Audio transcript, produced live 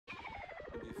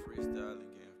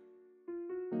styling game.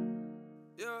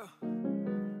 Yeah.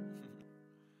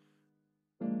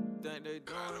 Think they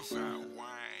doing something.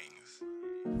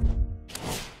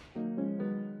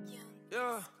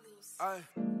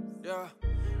 Yeah.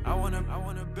 I want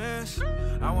a Benz.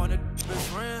 I want a best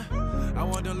friend. I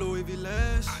want the Louis V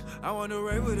lens. I want the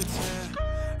Ray with a 10.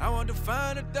 I want the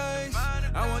finer things.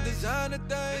 I want designer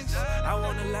things. I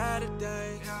want a lot of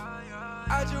things.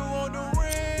 I just want the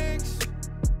rings.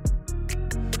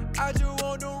 I just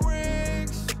want the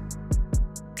rings.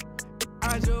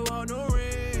 I just want the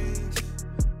rings.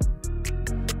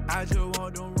 I just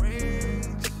want the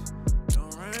rings. The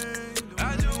rings.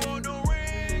 I just want the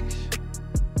rings.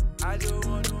 I just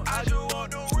want the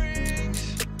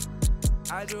rings. I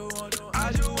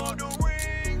just want the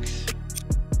rings.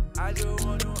 I just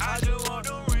want the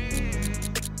rings.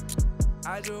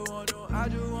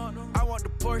 I want the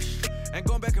Porsche and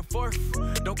going back and forth.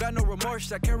 Don't got no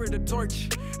remorse. I carry the torch,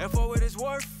 and for what it's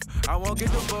worth, I won't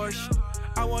get divorced.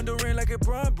 I want the ring like a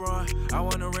Bron. I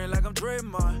want the ring like I'm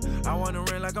Draymond. I want the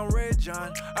ring like I'm Ray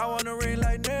John. I want the ring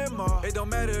like Neymar. It don't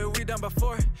matter if we done by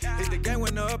 4. Hit the game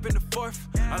winner up in the 4th.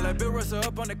 I'm like Bill Russell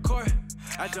up on the court.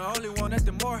 I just only want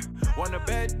nothing more. Want a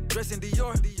bed dressed in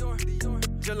Dior.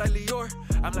 Just like Lior.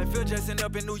 I'm like Phil Jackson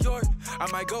up in New York. I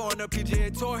might go on a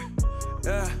PGA tour.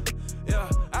 Yeah.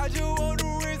 I just want the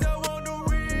rings. I want the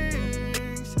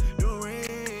rings. The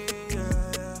rings.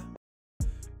 Yeah.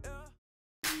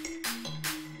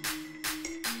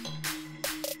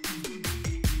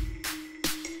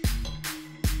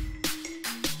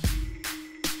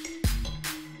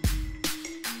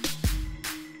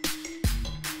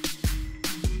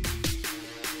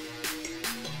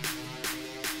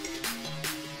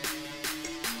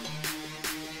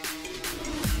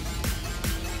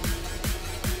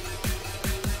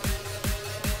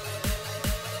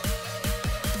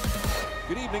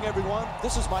 Good evening, everyone.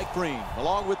 This is Mike Green.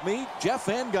 Along with me, Jeff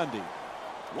Van Gundy.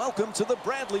 Welcome to the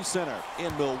Bradley Center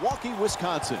in Milwaukee,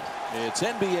 Wisconsin. It's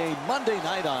NBA Monday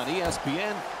night on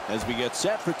ESPN as we get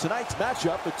set for tonight's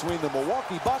matchup between the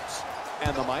Milwaukee Bucks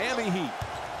and the Miami Heat.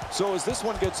 So as this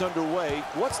one gets underway,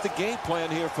 what's the game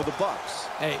plan here for the Bucks?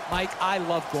 Hey, Mike, I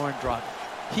love Goran Dragic.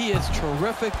 He is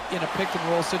terrific in a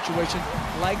pick-and-roll situation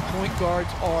like point guards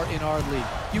are in our league.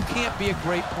 You can't be a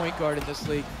great point guard in this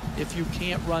league if you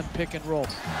can't run pick and roll.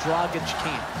 Dragic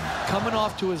can. Coming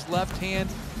off to his left hand,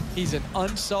 he's an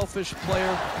unselfish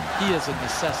player. He is a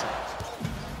necessity.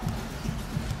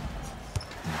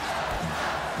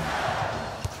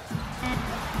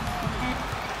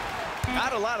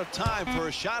 Not a lot of time for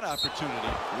a shot opportunity.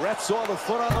 Ref saw the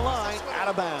foot on the line, out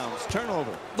of bounds,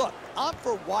 turnover. Look, I'm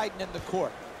for widening the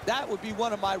court. That would be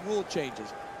one of my rule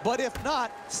changes. But if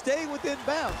not, stay within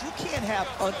bounds. You can't have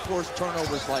unforced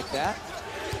turnovers like that.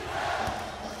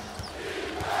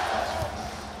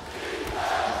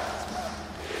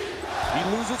 He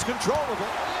loses control of it.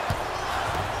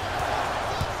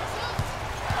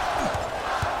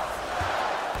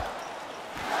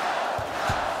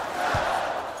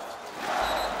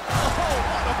 Oh,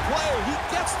 what a play. He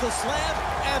gets the slam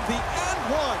and the and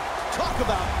one. Talk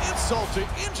about insult to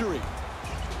injury.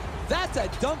 That's a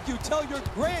dunk you tell your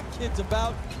grandkids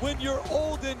about when you're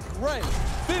old and gray.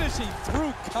 Finishing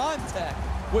through contact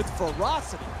with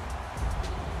ferocity.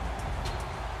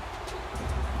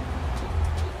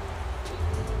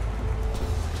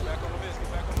 Get back on the miss.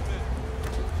 Get back on the miss.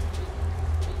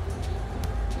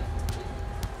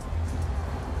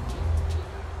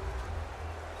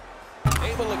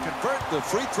 Able to convert the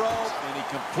free throw, and he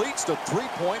completes the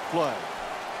three-point play.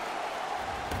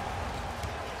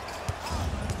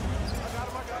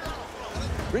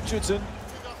 Richardson.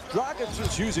 Dragic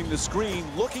is using the screen,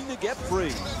 looking to get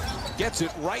free. Gets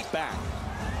it right back.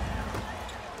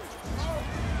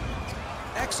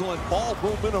 Excellent ball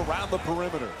movement around the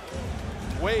perimeter.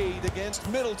 Wade against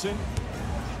Middleton.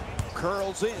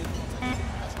 Curls in.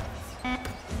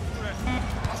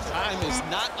 Time is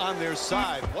not on their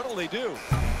side. What will they do?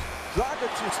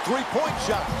 Dragic's three-point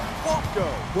shot won't go.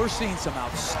 We're seeing some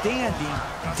outstanding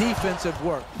defensive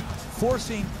work,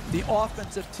 forcing the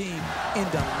offensive team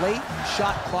into late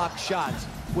shot clock shots,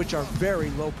 which are very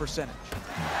low percentage.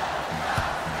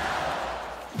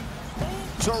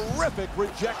 Terrific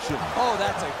rejection. Oh,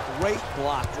 that's a great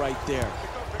block right there.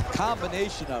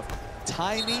 Combination of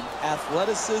timing,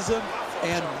 athleticism,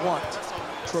 and want.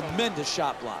 Tremendous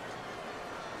shot block.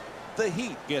 The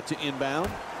Heat get to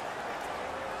inbound.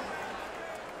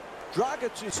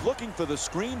 Dragic is looking for the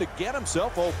screen to get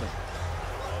himself open.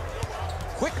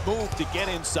 Quick move to get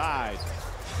inside.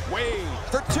 Wade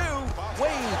for two.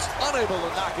 Wade's unable to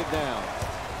knock it down.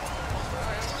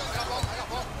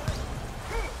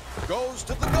 Goes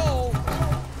to the goal.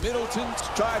 Middleton's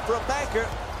try for a banker.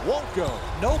 Won't go.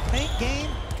 No paint game,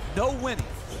 no winning.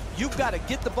 You've got to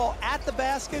get the ball at the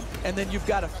basket, and then you've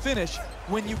got to finish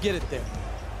when you get it there.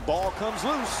 Ball comes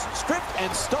loose. Stripped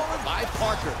and stolen by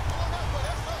Parker.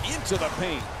 Into the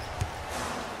paint.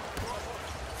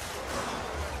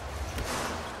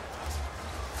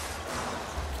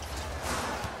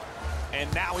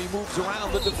 And now he moves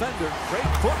around the defender. Great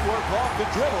footwork off the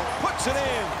dribble. Puts it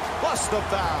in. Plus the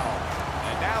foul.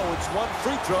 And now it's one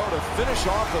free throw to finish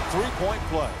off the three-point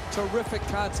play. Terrific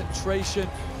concentration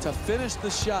to finish the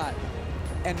shot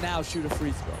and now shoot a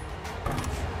free throw.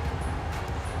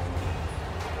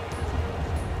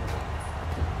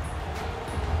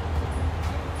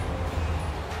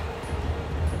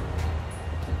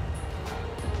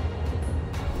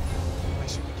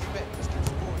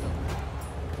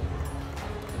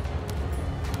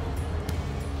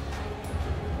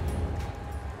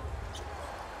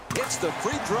 It's the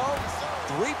free throw.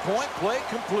 Three-point play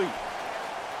complete.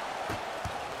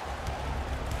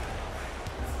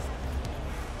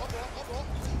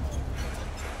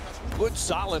 Good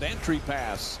solid entry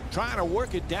pass. Trying to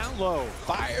work it down low.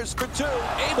 Fires for two.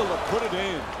 Able to put it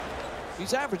in.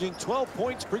 He's averaging 12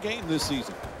 points per game this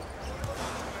season.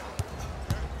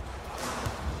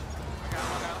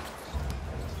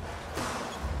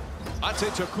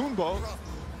 Antetokounmpo.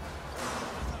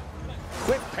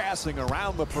 Quick passing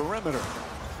around the perimeter.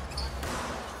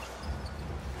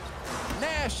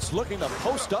 Nash looking to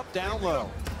post up down low.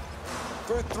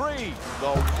 For three,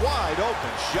 the wide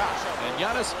open shot. And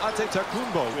Giannis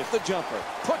Antetokounmpo with the jumper.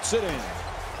 Puts it in.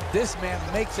 This man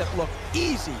makes it look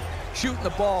easy shooting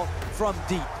the ball from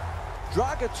deep.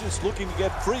 Dragic is looking to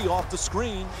get free off the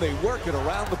screen. They work it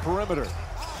around the perimeter.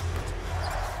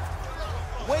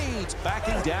 Wade's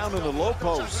backing down in the low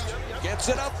post. Gets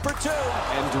it up for two.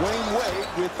 And Dwayne Wade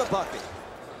with the bucket.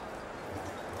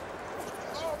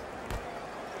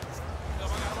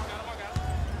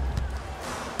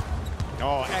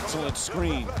 Oh, excellent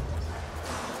screen.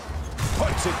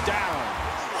 Puts it down.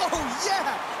 Oh,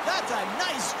 yeah! That's a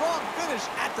nice, strong finish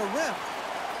at the rim.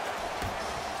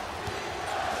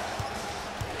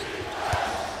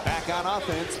 Back on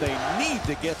offense, they need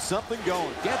to get something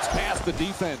going. Gets past the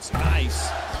defense. Nice.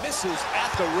 Misses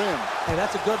at the rim. Hey,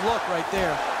 that's a good look right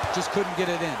there. Just couldn't get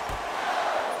it in.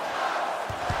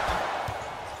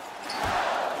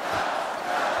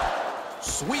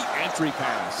 Sweet entry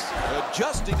pass.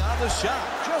 Adjusting on the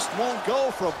shot. Just won't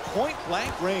go from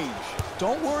point-blank range.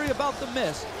 Don't worry about the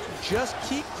miss. Just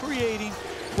keep creating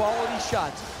quality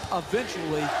shots.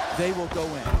 Eventually, they will go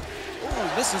in.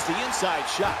 Ooh, misses the inside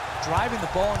shot. Driving the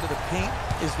ball into the paint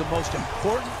is the most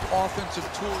important offensive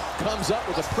tool. Comes up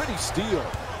with a pretty steal.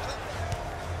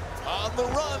 On the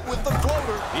run with the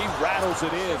floater. He rattles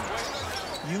it in.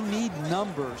 You need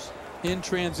numbers in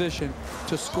transition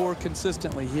to score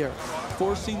consistently here.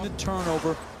 Forcing the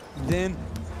turnover, then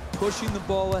pushing the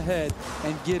ball ahead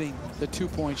and getting the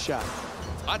two-point shot.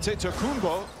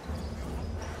 Antetokounmpo.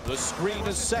 The screen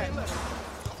is set.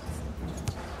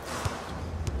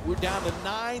 We're down to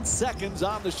 9 seconds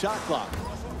on the shot clock.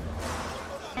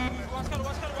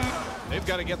 They've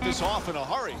got to get this off in a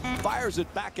hurry. Fires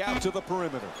it back out to the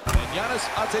perimeter. And Giannis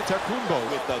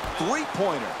Antetokounmpo with the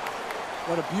three-pointer.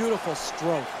 What a beautiful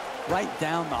stroke. Right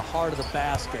down the heart of the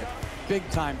basket.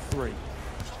 Big-time three.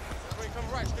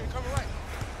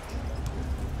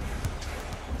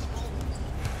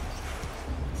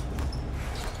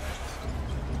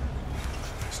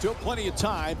 Still plenty of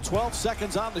time. 12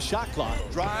 seconds on the shot clock.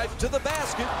 Drive to the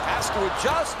basket. Has to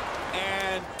adjust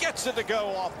and gets it to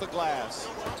go off the glass.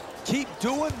 Keep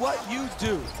doing what you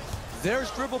do.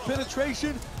 There's dribble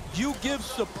penetration. You give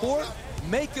support,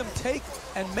 make them take,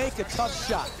 and make a tough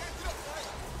shot.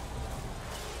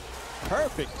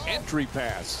 Perfect entry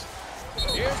pass.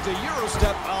 Here's the Euro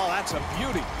step. Oh, that's a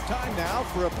beauty. Time now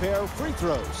for a pair of free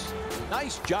throws.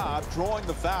 Nice job drawing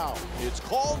the foul. It's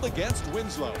called against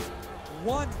Winslow.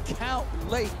 One count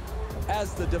late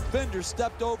as the defender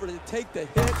stepped over to take the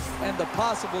hit and the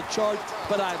possible charge.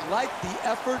 But I like the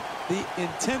effort, the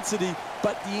intensity,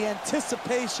 but the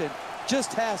anticipation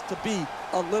just has to be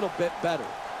a little bit better.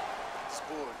 This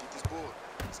board, get this board.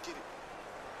 Let's get it.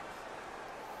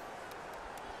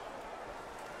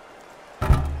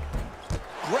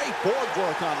 Great board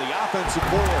work on the offensive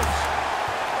boards.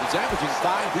 He's averaging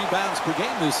 5 rebounds per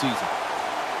game this season.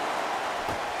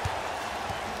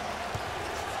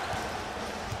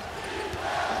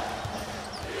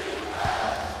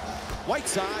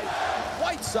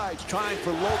 Whiteside's trying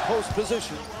for low post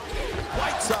position.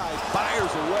 Whiteside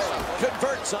fires away.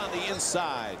 Converts on the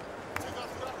inside.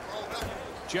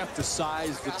 Jeff, the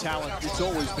size, the talent, it's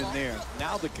always been there.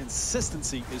 Now the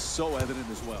consistency is so evident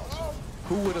as well.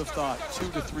 Who would have thought 2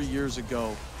 to 3 years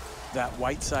ago that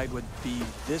Whiteside would be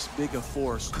this big a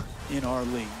force in our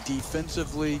league?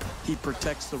 Defensively, he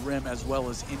protects the rim as well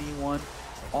as anyone.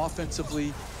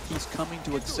 Offensively, he's coming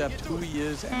to accept who he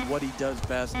is and what he does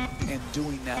best and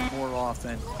doing that more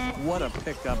often. What a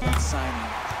pickup and signing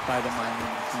by the Miami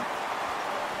Heat.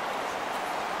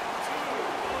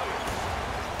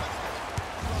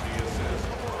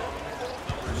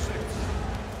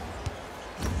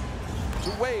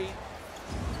 To Wade.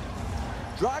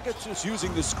 Dragic is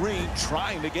using the screen,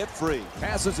 trying to get free.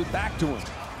 Passes it back to him.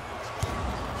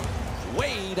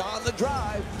 Wade on the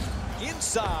drive.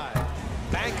 Inside.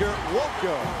 Banker won't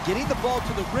go. Getting the ball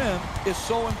to the rim is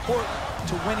so important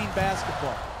to winning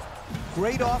basketball.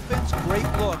 Great offense, great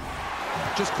look.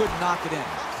 Just couldn't knock it in.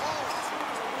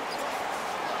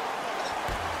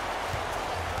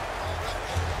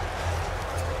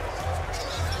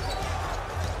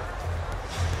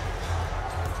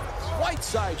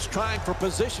 Whiteside's trying for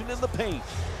position in the paint.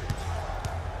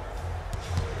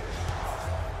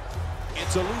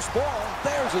 It's a loose ball.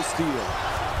 There's a steal.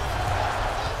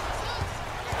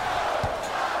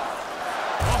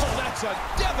 Oh, that's a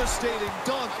devastating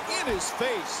dunk in his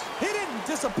face. He didn't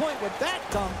disappoint with that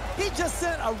dunk. He just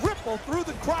sent a ripple through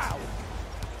the crowd.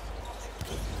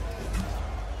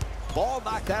 Ball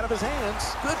knocked out of his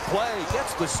hands. Good play.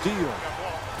 Gets the steal.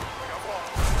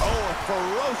 Oh, a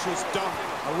ferocious dunk.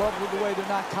 I love the way they're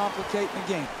not complicating the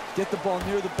game. Get the ball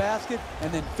near the basket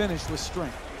and then finish with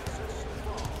strength.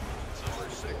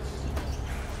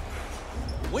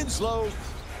 Winslow.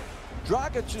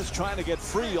 Dragic is trying to get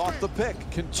free off the pick.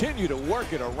 Continue to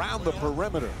work it around the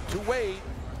perimeter. To Wade.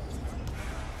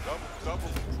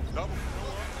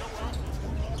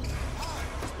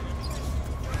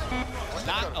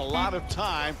 Not a lot of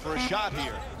time for a shot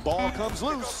here. Ball comes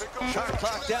loose. Shot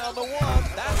clock down to 1.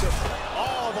 That's it.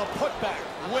 Oh, the putback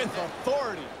with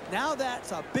authority. Now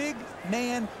that's a big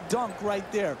man dunk right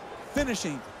there.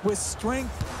 Finishing with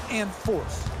strength and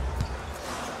force.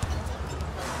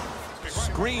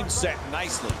 Screen set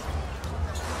nicely.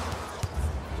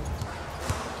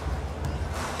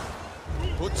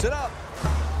 Puts it up.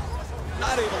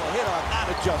 Not able to hit on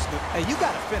that adjustment. Hey, you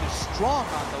got to finish strong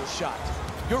on those shots.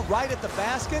 You're right at the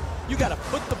basket. You got to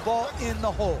put the ball in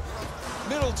the hole.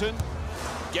 Middleton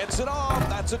gets it off.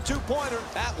 That's a two-pointer.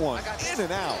 That one in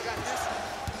and out.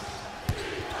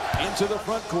 Into the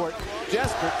front court.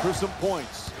 Desperate for some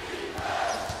points.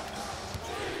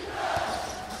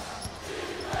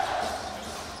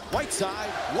 Whiteside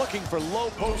looking for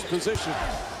low post position.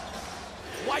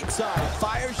 Whiteside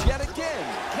fires yet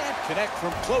again. Can't connect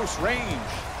from close range.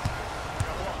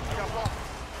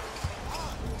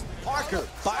 Parker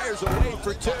fires away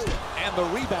for 2. And the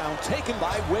rebound taken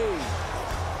by Wade.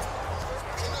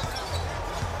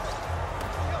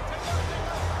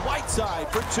 Whiteside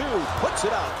for 2. Puts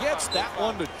it out. Gets that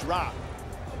one to drop.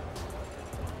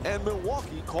 And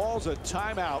Milwaukee calls a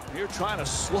timeout. Here trying to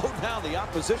slow down the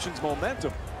opposition's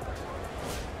momentum.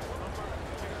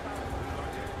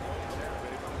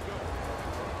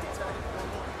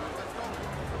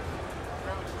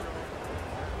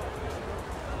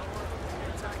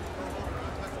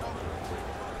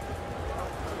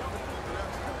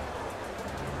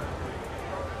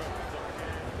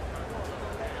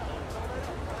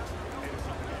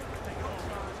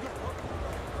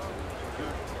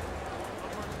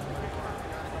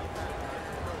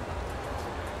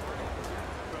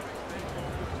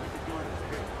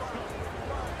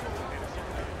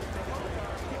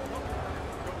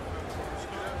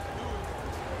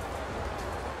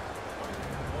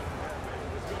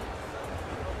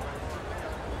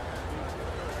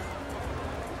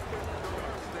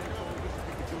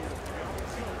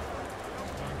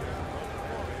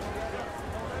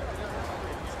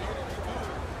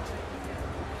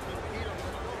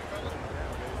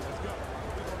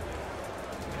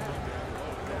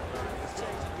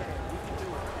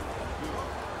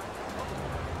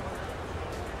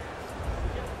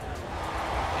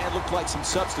 Looked like some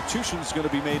substitutions going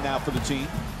to be made now for the team.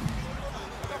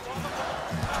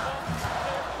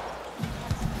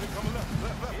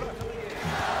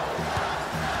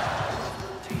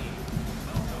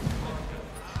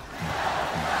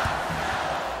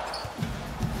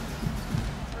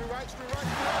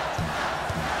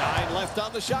 Nine left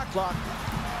on the shot clock.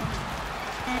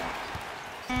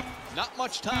 Not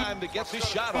much time to get this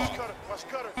shot off.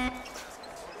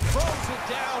 Throws it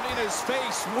down in his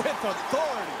face with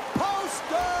authority.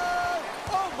 Poster!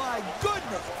 Oh my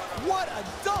goodness! What a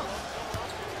dunk!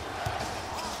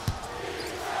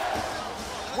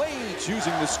 Wade's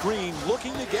using the screen,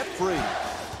 looking to get free.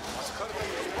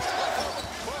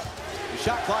 The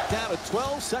shot clock down to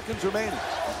 12 seconds remaining.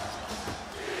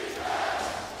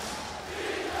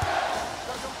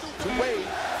 To Wade.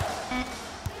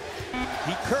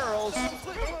 He curls.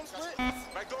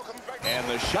 And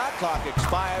the shot clock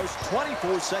expires.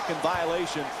 24-second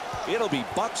violation. It'll be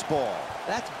Bucks ball.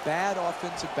 That's bad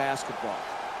offensive basketball.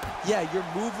 Yeah, you're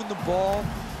moving the ball,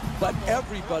 but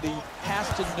everybody has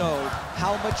to know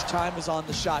how much time is on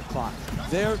the shot clock.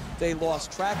 There, they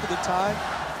lost track of the time,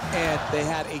 and they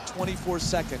had a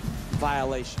 24-second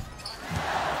violation.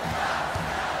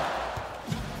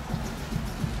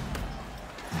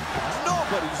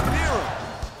 Nobody's near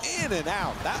him. In and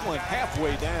out. That went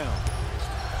halfway down.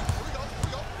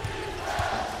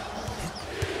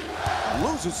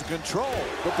 Loses control.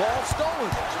 The ball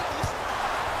stolen.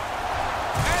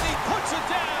 And he puts it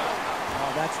down.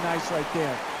 Oh, that's nice right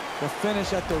there. The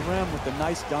finish at the rim with the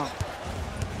nice dunk.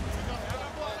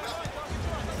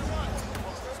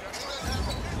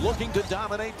 Looking to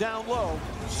dominate down low.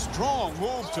 Strong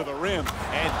move to the rim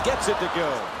and gets it to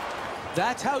go.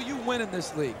 That's how you win in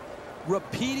this league.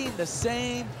 Repeating the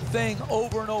same thing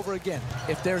over and over again.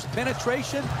 If there's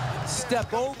penetration,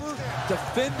 step over,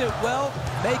 defend it well,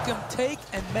 make them take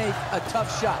and make a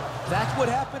tough shot. That's what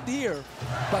happened here,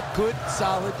 but good,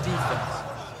 solid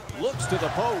defense. Looks to the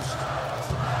post.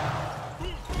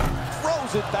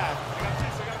 Throws it back.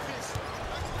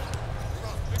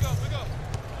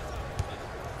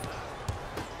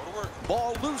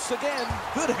 Ball loose again.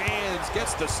 Good hands,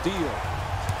 gets the steal.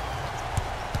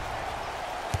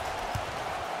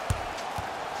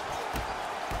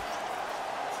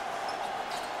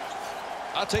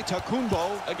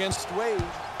 Antetokounmpo against Wade.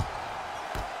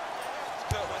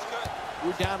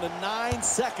 We're down to 9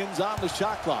 seconds on the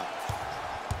shot clock.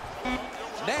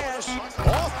 Nash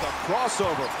off the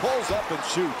crossover, pulls up and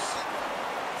shoots.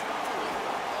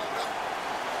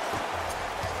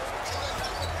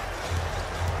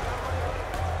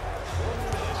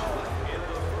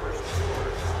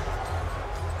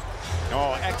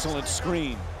 Oh, excellent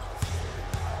screen.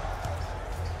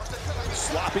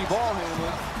 Sloppy ball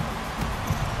handling.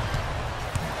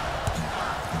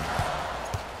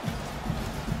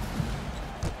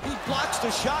 Blocks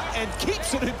the shot and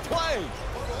keeps it in play.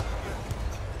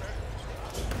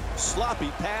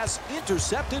 Sloppy pass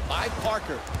intercepted by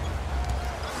Parker.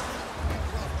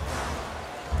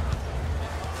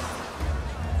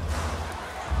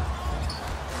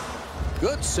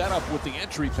 Good setup with the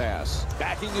entry pass.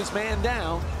 Backing his man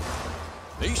down.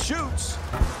 He shoots.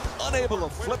 Unable to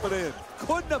flip it in.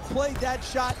 Couldn't have played that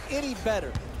shot any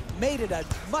better. Made it a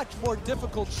much more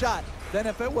difficult shot than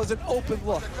if it was an open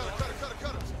look.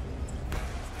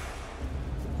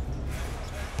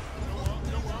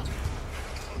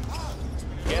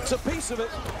 Gets a piece of it.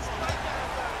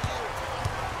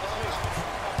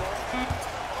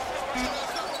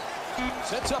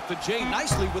 Sets up the J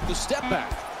nicely with the step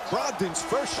back. Brogdon's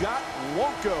first shot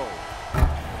won't go.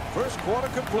 First quarter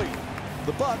complete.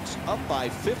 The Bucks up by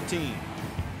 15.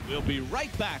 We'll be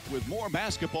right back with more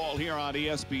basketball here on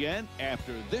ESPN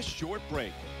after this short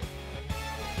break.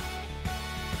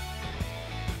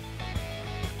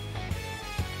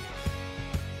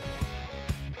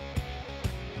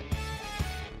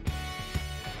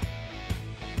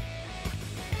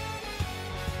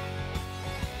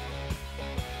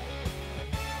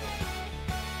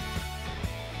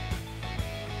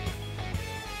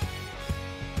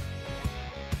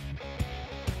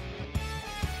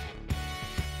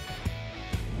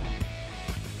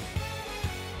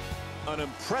 An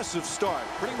impressive start.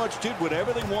 Pretty much did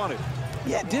whatever they wanted.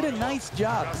 Yeah, did a nice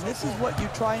job. And this is what you're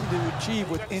trying to achieve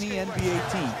with any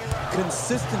NBA team.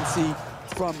 Consistency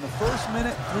from the first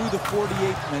minute through the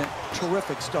 48th minute.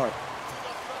 Terrific start.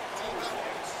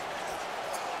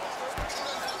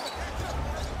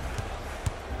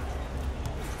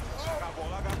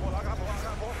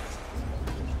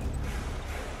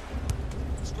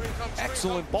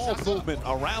 Excellent ball movement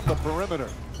around the perimeter.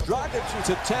 Dragic's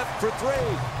attempt for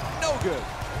three. No good.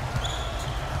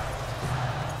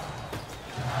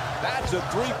 That's a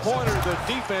three-pointer. The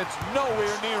defense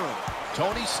nowhere near him.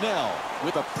 Tony Snell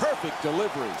with a perfect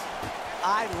delivery.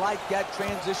 I like that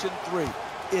transition three.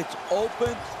 It's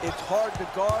open. It's hard to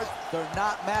guard. They're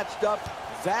not matched up.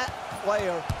 That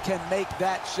player can make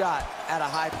that shot at a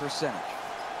high percentage.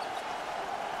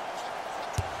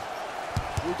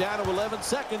 We're down to 11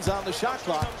 seconds on the shot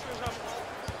clock.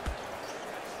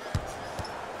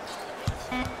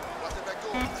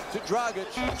 To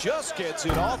Dragic, just gets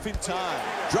it off in time.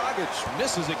 Dragic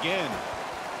misses again.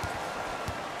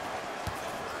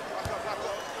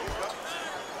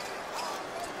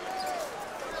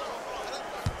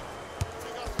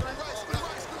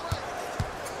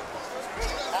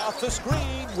 the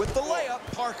screen with the layup.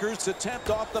 Parker's attempt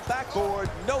off the backboard,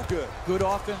 no good. Good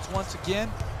offense once again.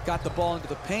 Got the ball into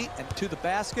the paint and to the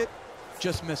basket.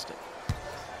 Just missed it.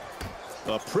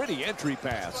 A pretty entry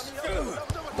pass.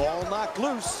 Ball knocked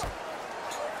loose.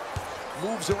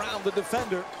 Moves around the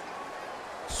defender.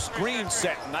 Screen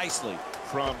set nicely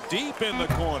from deep in the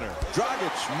corner.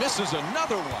 Dragic misses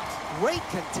another one. Great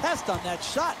contest on that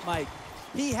shot, Mike.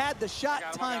 He had the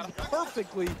shot timed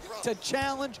perfectly to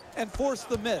challenge and force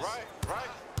the miss.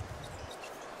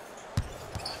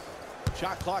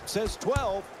 Shot clock says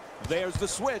 12. There's the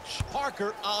switch.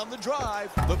 Parker on the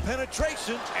drive. The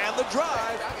penetration and the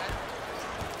drive.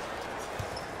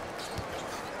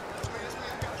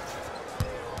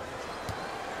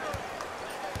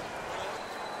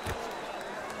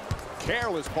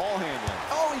 Careless ball handling.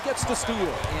 Oh, he gets the steal.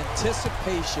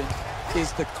 Anticipation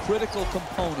is the critical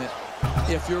component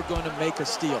if you're going to make a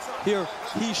steal. Here,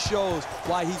 he shows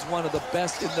why he's one of the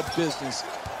best in the business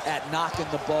at knocking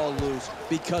the ball loose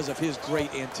because of his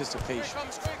great anticipation.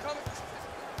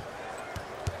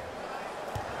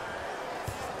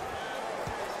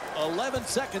 11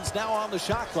 seconds now on the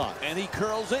shot clock, and he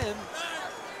curls in.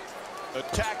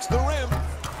 Attacks the rim.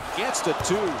 Gets to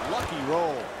two. Lucky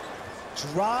roll.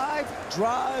 Drive,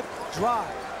 drive,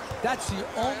 drive. That's the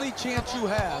only chance you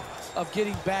have of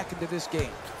getting back into this game.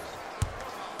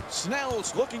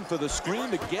 Snell's looking for the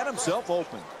screen to get himself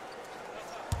open.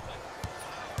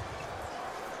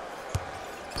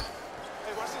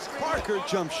 Parker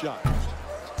jump shot.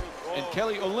 And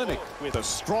Kelly Olynyk with a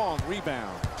strong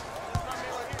rebound.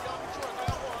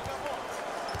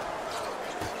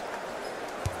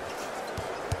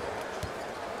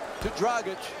 To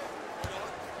Dragic.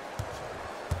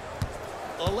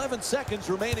 11 seconds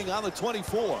remaining on the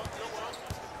 24.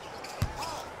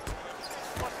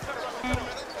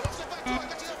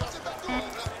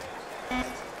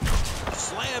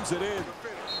 Slams it in.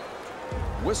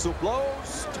 Whistle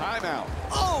blows. Timeout.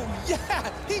 Oh,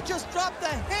 yeah! He just dropped the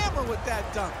hammer with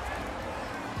that dunk.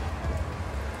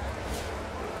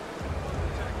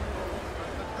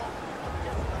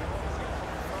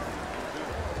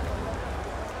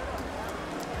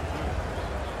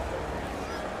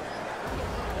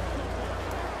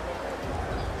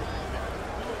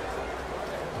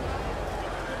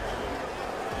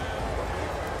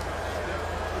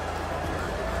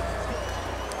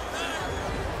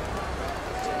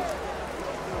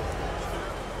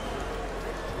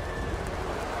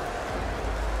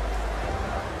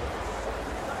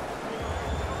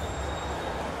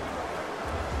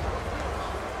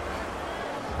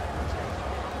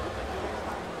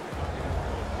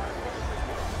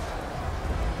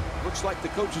 Looks like the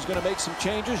coach is going to make some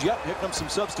changes. Yep, here come some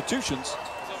substitutions.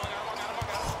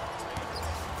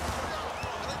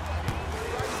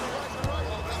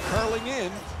 Curling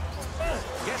in.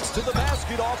 Gets to the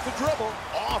basket off the dribble.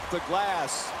 Off the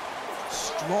glass.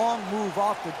 Strong move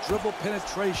off the dribble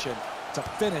penetration to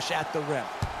finish at the rim.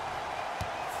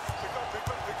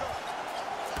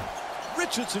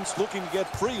 Richardson's looking to get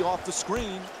free off the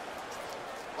screen.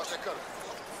 Watch that cutter.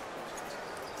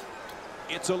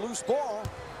 It's a loose ball.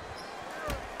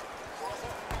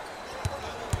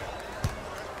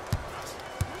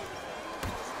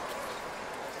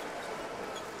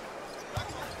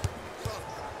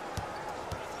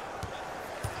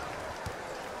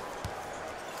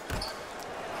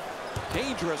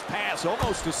 Dangerous pass,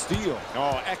 almost a steal.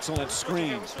 Oh, excellent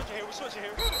screen.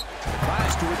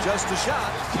 Tries to adjust the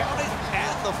shot. Count it,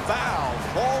 and the foul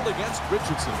called against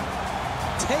Richardson.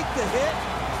 Take the hit,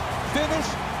 finish,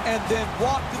 and then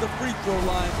walk to the free throw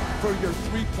line for your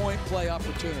three-point play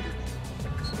opportunity.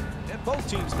 And both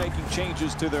teams making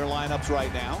changes to their lineups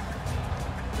right now.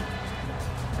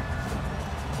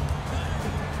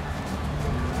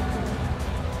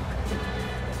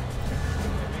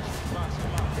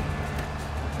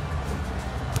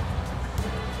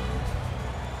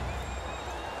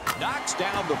 Knocks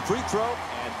down the free throw,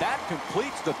 and that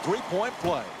completes the three-point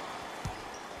play.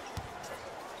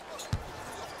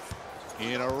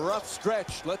 In a rough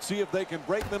stretch, let's see if they can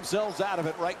break themselves out of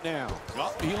it right now.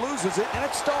 Oh, he loses it, and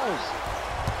it's Stone.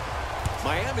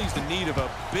 Miami's in need of a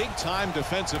big-time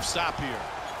defensive stop here.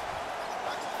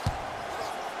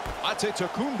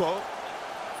 Antetokounmpo.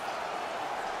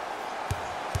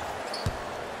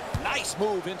 Nice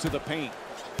move into the paint.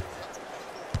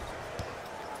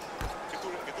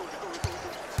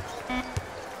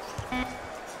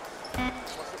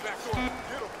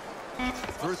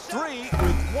 For three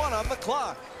with one on the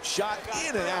clock. Shot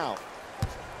in and out.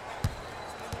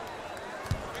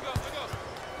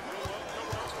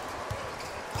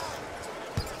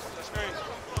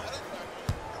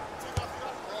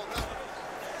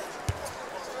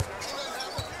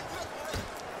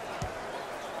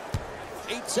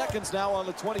 seconds now on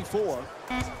the 24.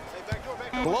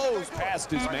 Blows past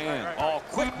his man. Oh,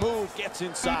 quick move, gets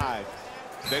inside.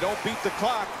 They don't beat the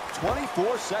clock.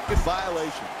 24-second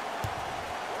violation.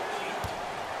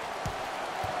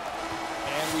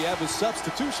 And we have a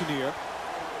substitution here.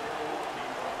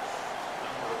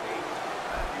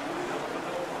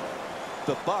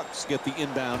 The Bucks get the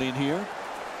inbound in here.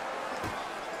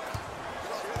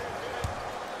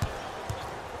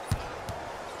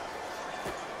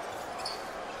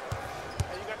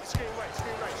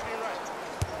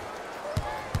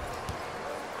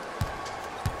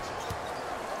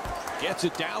 Gets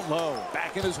it down low.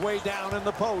 Backing his way down in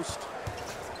the post.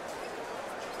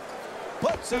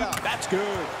 Puts it up. That's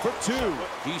good for two.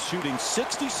 He's shooting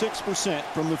 66%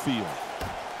 from the field.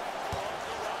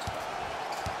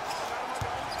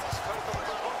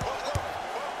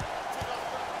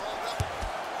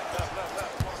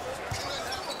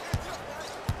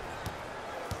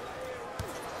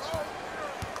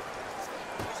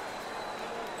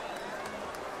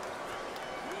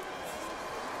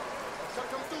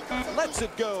 Lets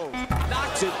it go.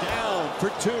 Knocks it down for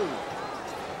two.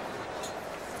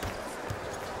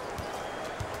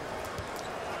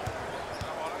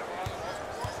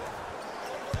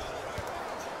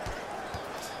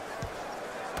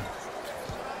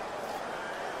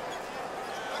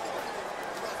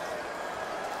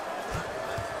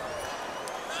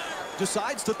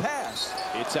 Decides to pass.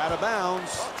 It's out of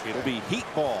bounds. It'll be heat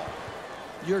ball.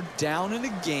 You're down in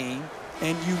a game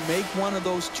and you make one of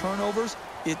those turnovers,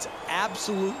 it's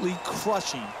absolutely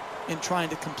crushing in trying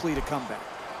to complete a comeback.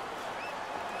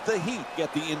 The Heat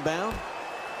get the inbound.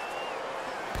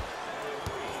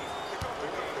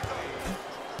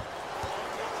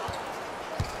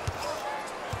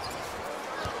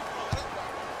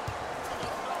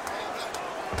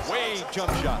 Wade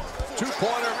jump shot.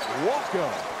 Two-pointer won't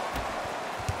go.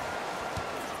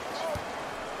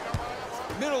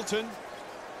 Middleton.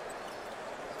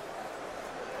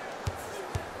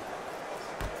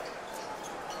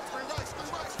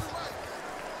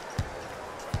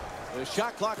 The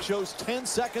shot clock shows 10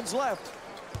 seconds left.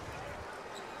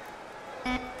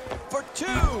 For two.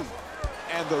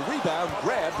 And the rebound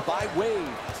grabbed by Wade.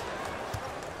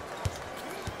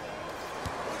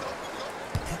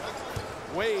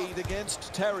 Wade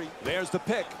against Terry. There's the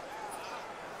pick.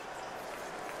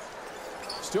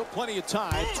 Still plenty of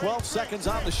time. 12 seconds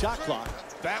on the shot clock.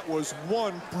 That was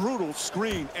one brutal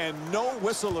screen and no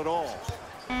whistle at all.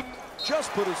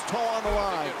 Just put his toe on the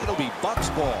line. It'll be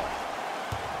Bucks ball.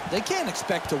 They can't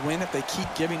expect to win if they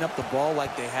keep giving up the ball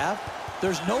like they have.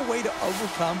 There's no way to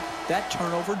overcome that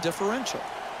turnover differential.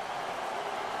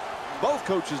 Both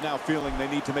coaches now feeling they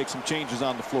need to make some changes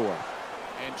on the floor.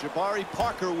 And Jabari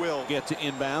Parker will get to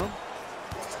inbound.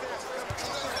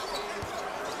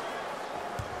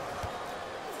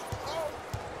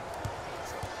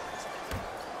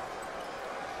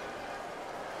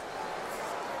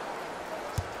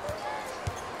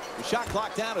 The shot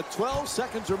clock down to 12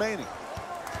 seconds remaining.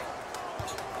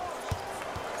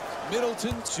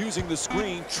 Middleton's using the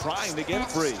screen, trying to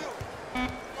get free.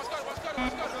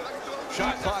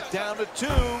 Shot clock down to 2.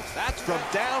 That's from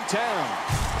downtown.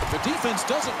 The defense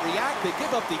doesn't react. They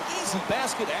give up the easy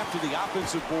basket after the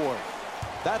offensive board.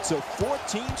 That's a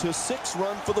 14-6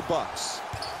 run for the Bucks.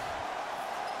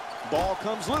 Ball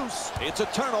comes loose. It's a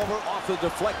turnover off the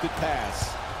deflected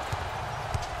pass.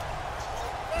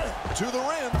 To the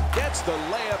rim. Gets the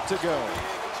layup to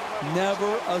go.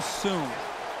 Never assume.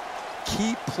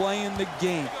 Keep playing the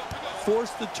game.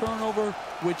 Force the turnover,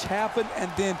 which happened,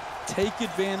 and then take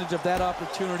advantage of that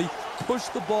opportunity. Push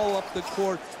the ball up the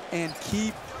court and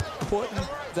keep putting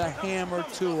the hammer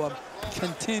to them.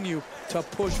 Continue to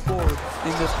push forward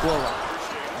in this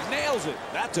blowout. Nails it.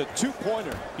 That's a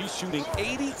two-pointer. He's shooting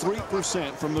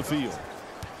 83% from the field.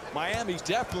 Miami's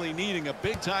definitely needing a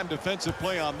big-time defensive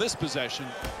play on this possession.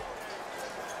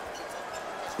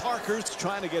 Parker's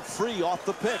trying to get free off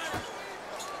the pick.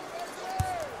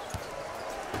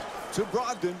 To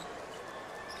Brogdon.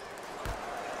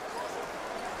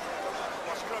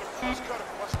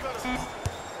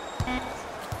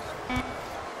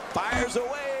 Fires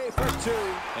away for two.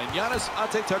 And Giannis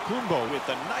Antetokounmpo With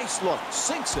a nice look,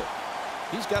 sinks it.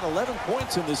 He's got 11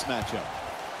 points in this matchup.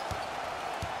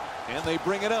 And they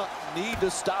bring it up. Need to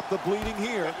stop the bleeding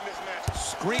here.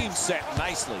 Screen set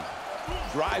nicely.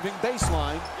 Driving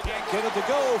baseline. Can't get it to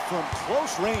go from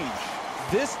close range.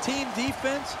 This team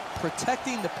defense,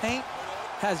 protecting the paint,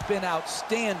 has been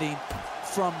outstanding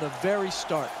from the very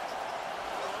start.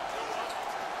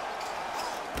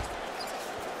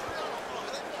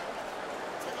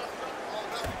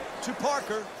 To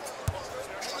Parker.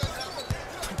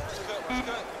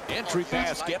 Entry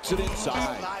pass gets it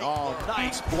inside. Oh,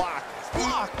 nice block.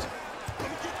 Blocked.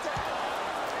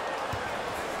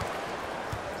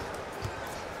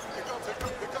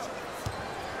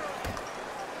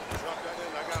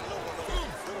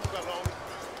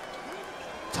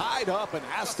 Tied up and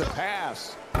has to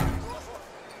pass.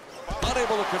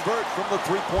 Unable to convert from the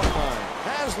three-point line.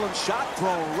 Haslam's shot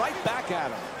thrown right back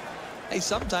at him. Hey,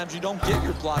 sometimes you don't get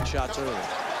your block shots early.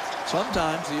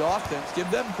 Sometimes the offense, give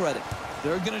them credit.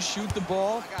 They're going to shoot the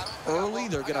ball early.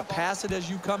 They're going to pass it as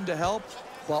you come to help.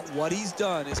 But what he's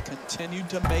done is continued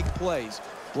to make plays,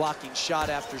 blocking shot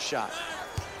after shot.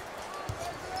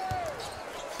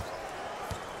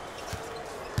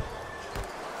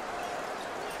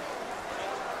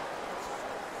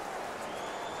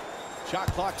 Shot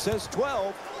clock says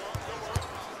 12.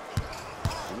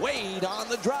 Wade on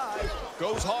the drive.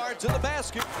 Goes hard to the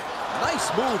basket. Nice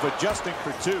move adjusting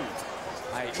for two.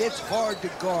 It's hard to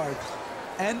guard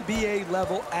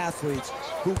NBA-level athletes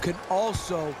who can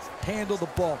also handle the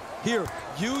ball. Here,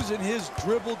 using his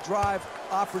dribble drive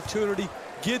opportunity,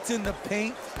 gets in the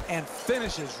paint and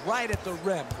finishes right at the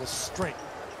rim with strength.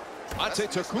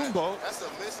 Antetokounmpo That's a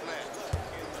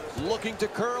mismatch. looking to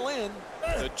curl in.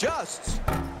 Adjusts.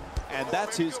 And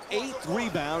that's his 8th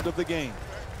rebound of the game.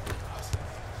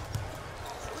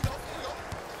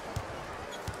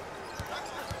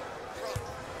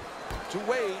 To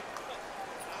Wade.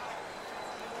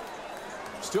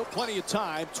 Still plenty of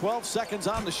time. 12 seconds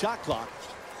on the shot clock.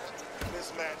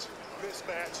 Mismatch.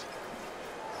 Mismatch.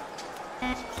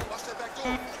 Watch that back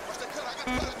door. Watch that cut.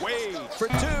 I got cut. Wade for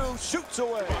two. Shoots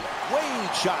away.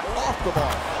 Wade shot off the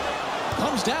ball.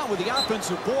 Comes down with the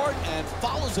offensive board and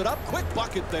follows it up. Quick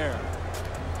bucket there.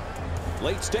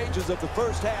 Late stages of the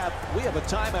first half, we have a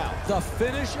timeout. The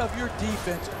finish of your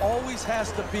defense always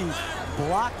has to be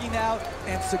blocking out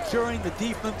and securing the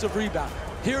defensive rebound.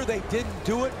 Here they didn't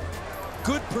do it.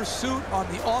 Good pursuit on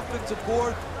the offensive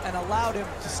board and allowed him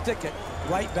to stick it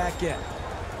right back in.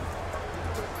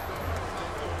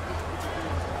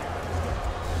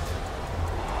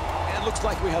 And looks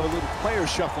like we have a little player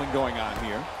shuffling going on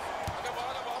here.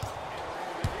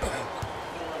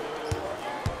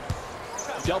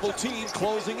 Double team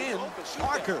closing in.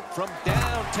 Parker from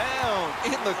downtown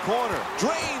in the corner.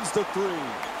 Drains the three.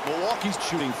 Milwaukee's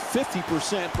shooting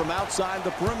 50% from outside the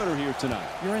perimeter here tonight.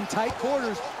 You're in tight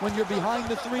quarters when you're behind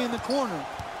the three in the corner.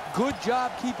 Good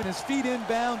job keeping his feet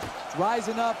inbound,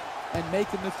 rising up, and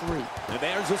making the three. And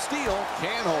there's a steal.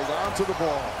 Can hold on to the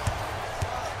ball.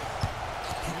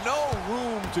 No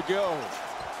room to go.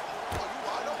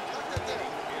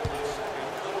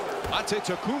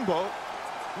 Antetokounmpo.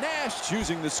 Nash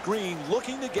choosing the screen,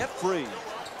 looking to get free.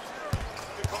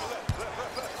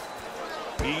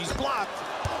 He's blocked.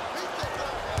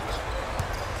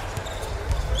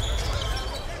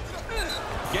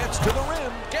 Gets to the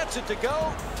rim, gets it to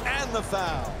go, and the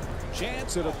foul.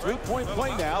 Chance at a three-point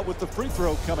play now with the free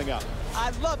throw coming up. I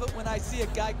love it when I see a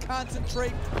guy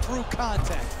concentrate through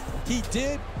contact. He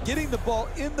did, getting the ball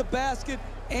in the basket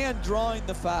and drawing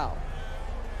the foul.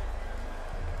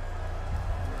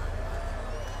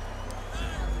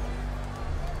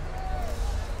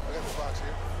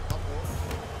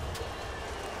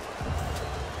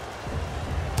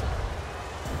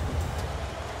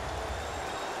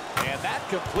 And that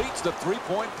completes the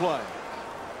three-point play.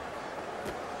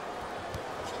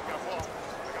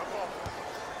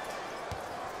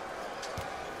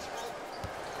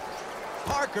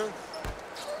 Parker.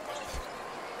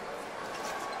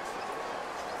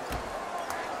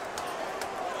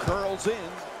 Curls in,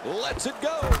 lets it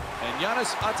go. And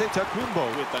Giannis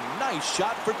Antetokounmpo with a nice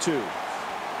shot for two.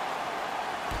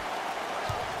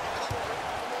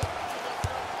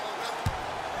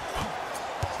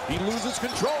 He loses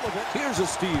control of it. Here's a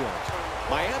steal.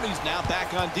 Miami's now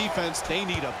back on defense. They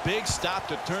need a big stop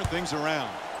to turn things around.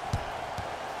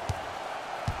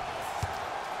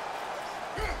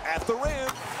 At the rim.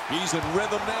 He's in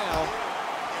rhythm now.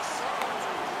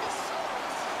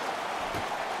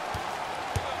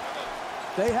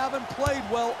 They haven't played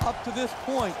well up to this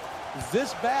point.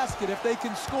 This basket, if they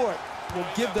can score it, will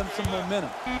give them some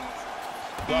momentum.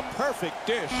 The perfect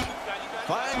dish.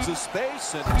 Finds a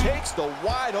space and takes the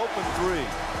wide open three.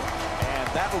 And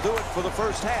that'll do it for the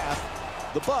first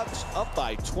half. The Bucks up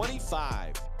by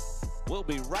 25. We'll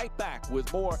be right back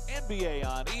with more NBA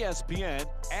on ESPN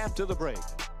after the break.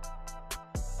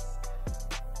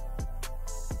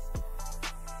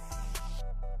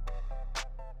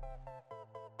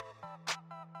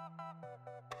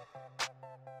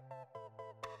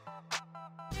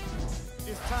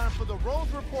 It's time for the Rose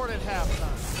Report at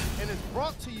halftime, and it's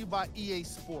brought to you by EA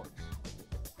Sports.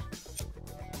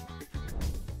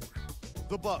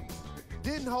 The Bucks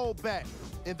didn't hold back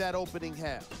in that opening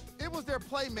half. It was their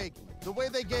playmaking, the way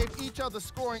they gave each other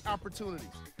scoring opportunities.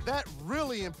 That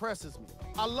really impresses me.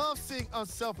 I love seeing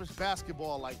unselfish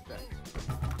basketball like that.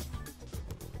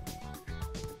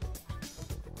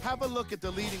 Have a look at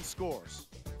the leading scorers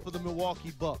for the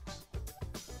Milwaukee Bucks.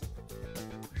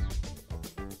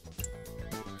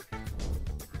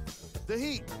 The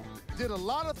Heat did a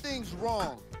lot of things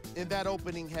wrong in that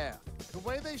opening half. The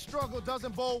way they struggled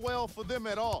doesn't bode well for them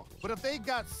at all. But if they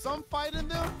got some fight in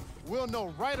them, we'll know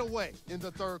right away in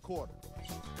the third quarter.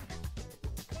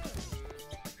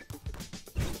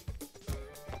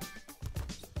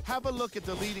 Have a look at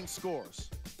the leading scorers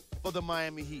for the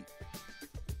Miami Heat.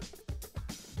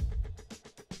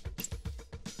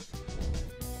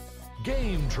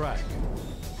 Game track.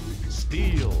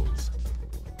 Steals.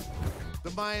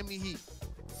 The Miami Heat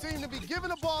seem to be giving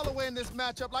the ball away in this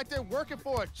matchup like they're working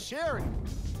for a charity.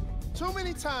 Too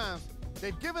many times,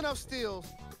 they've given up steals,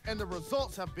 and the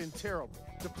results have been terrible.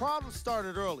 The problem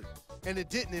started early, and it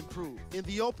didn't improve in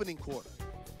the opening quarter.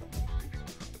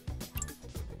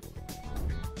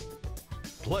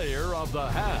 Player of the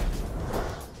half.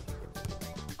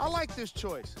 I like this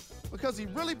choice because he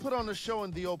really put on a show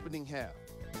in the opening half.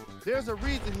 There's a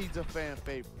reason he's a fan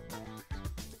favorite.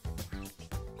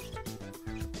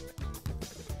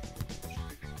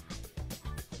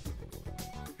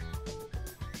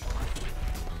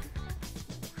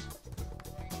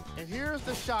 And here's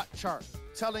the shot chart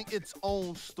telling its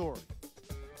own story.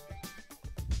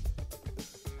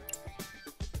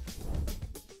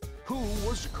 Who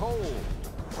was cold?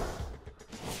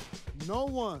 No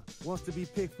one wants to be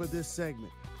picked for this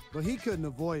segment, but he couldn't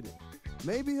avoid it.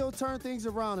 Maybe he'll turn things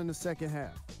around in the second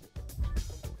half.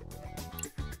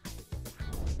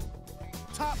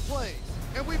 Top plays,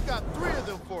 and we've got 3 of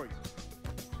them for you.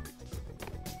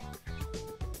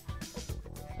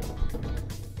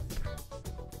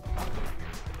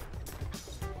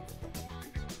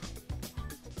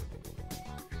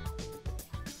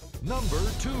 Number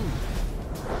 2.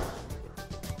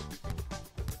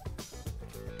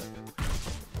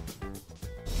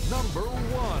 Number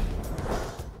 1.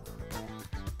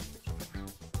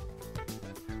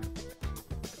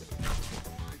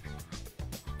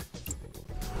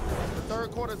 The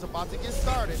third quarter is about to get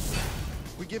started.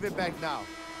 We give it back now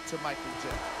to Mike and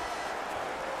Jeff.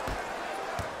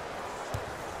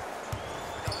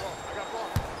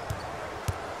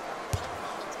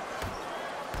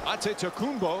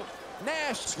 Antetokounmpo.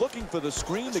 Nash looking for the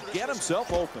screen to get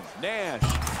himself open. Nash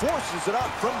forces it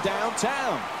up from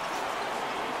downtown.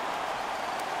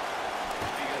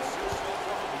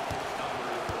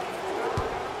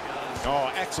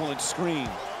 Oh, excellent screen.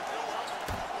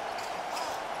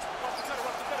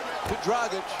 To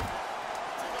Dragic.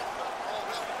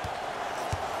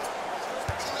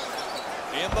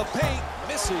 In the paint,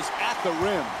 misses at the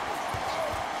rim.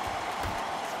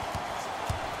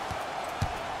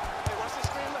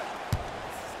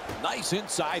 Nice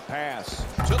inside pass.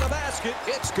 To the basket,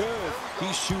 it's good.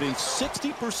 He's shooting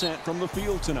 60% from the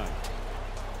field tonight.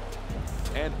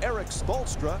 And Eric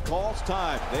Spoelstra calls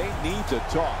time. They need to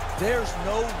talk. There's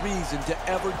no reason to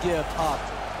ever give up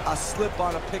a slip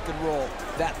on a pick and roll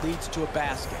that leads to a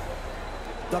basket.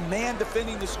 The man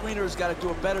defending the screener has got to do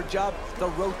a better job. The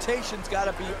rotation's got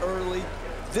to be early.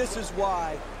 This is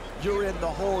why you're in the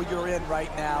hole you're in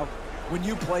right now when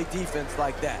you play defense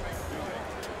like that.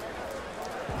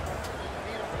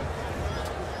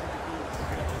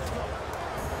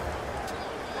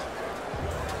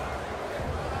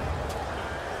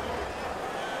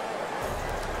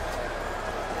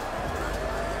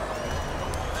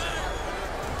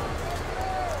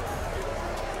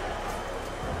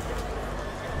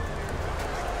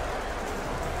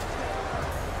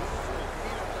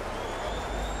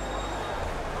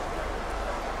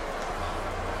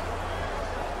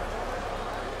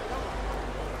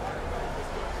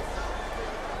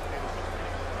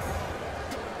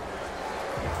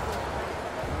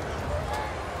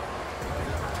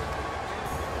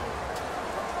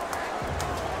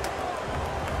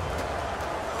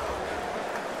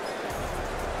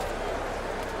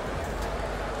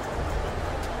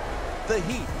 The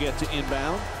Heat get to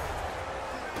inbound.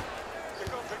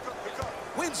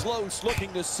 Winslow's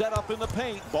looking to set up in the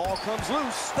paint. Ball comes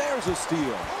loose. There's a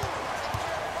steal.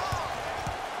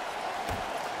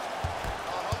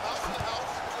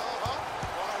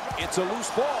 It's a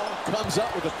loose ball. Comes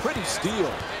up with a pretty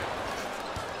steal.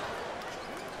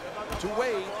 To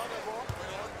Wade.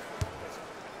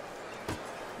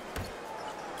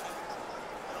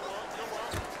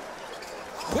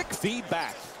 Quick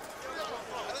feedback.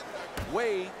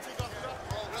 Wade.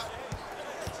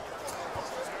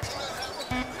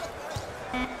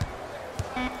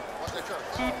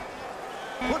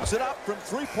 warms it up from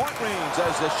three-point range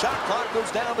as the shot clock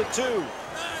goes down to 2.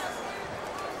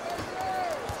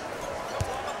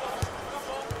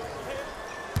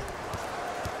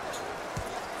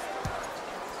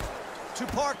 To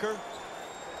Parker.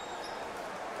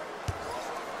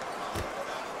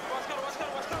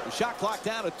 The shot clock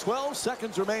down to 12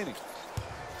 seconds remaining.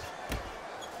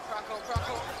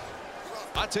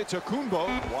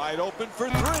 Antetokounmpo wide open for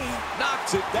 3.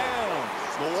 Knocks it down.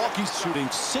 Milwaukee's shooting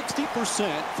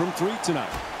 60% from 3 tonight.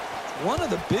 One of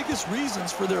the biggest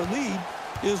reasons for their lead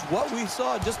is what we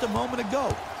saw just a moment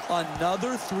ago.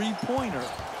 Another three-pointer.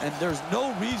 And there's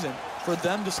no reason for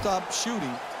them to stop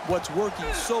shooting what's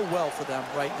working so well for them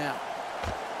right now.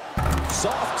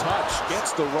 Soft touch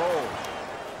gets the roll.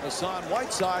 Hassan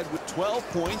Whiteside with 12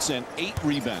 points and 8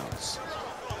 rebounds.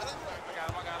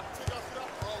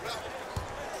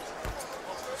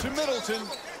 To Middleton.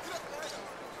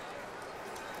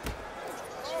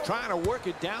 Trying to work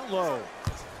it down low.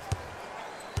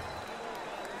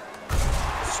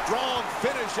 Strong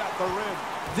finish at the rim.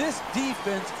 This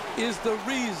defense is the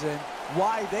reason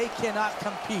why they cannot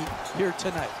compete here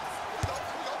tonight.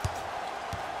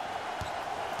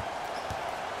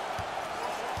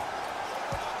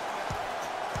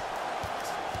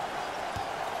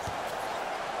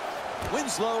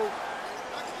 Winslow.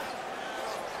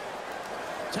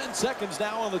 10 seconds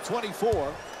now on the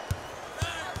 24.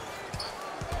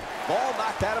 Ball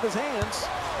knocked out of his hands.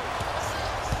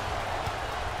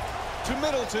 To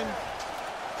Middleton.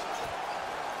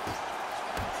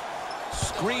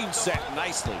 Screen set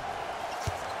nicely.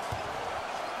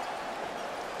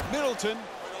 Middleton.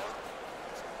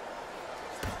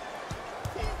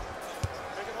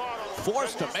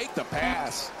 Forced to make the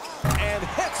pass. And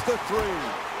hits the 3.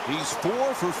 He's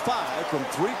 4 for 5 from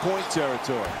three-point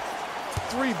territory.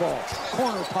 3 ball,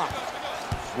 corner pocket.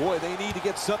 Boy, they need to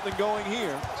get something going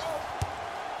here.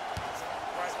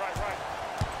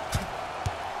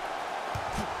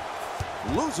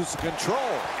 Loses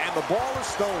control, and the ball is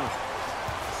stolen.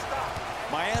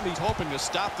 Miami's hoping to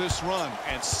stop this run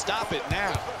and stop it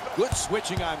now. Good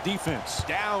switching on defense.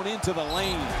 Down into the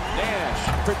lane.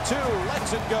 Nash for 2,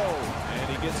 lets it go. And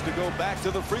he gets to go back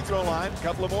to the free throw line. A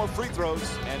couple of more free throws.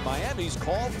 And Miami's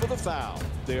called for the foul.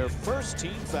 Their first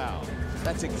team foul.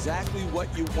 That's exactly what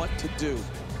you want to do.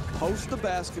 Post the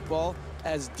basketball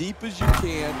as deep as you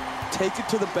can, take it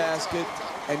to the basket,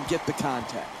 and get the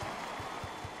contact.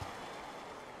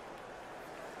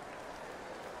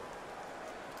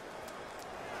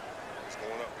 It's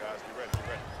going up, guys. Get ready, get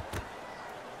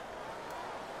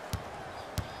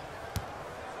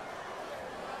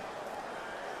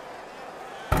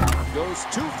ready. Goes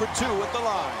 2 for 2 at the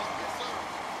line.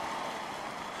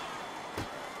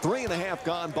 3.5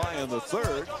 gone by in the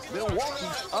third.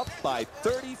 Milwaukee's up by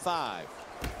 35.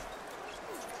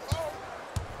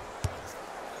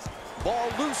 Ball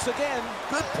loose again.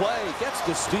 Good play. Gets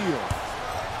the steal.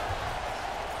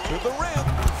 To the rim.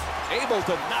 Able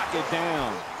to knock it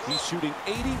down. He's shooting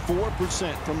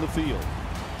 84% from the field.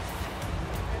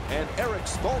 And Eric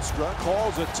Spoelstra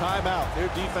calls a timeout. Their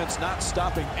defense not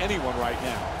stopping anyone right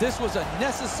now. This was a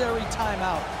necessary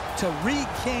timeout to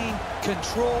regain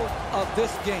control of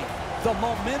this game. The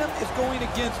momentum is going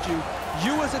against you.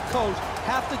 You as a coach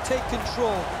have to take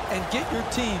control and get your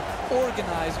team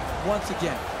organized once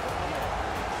again.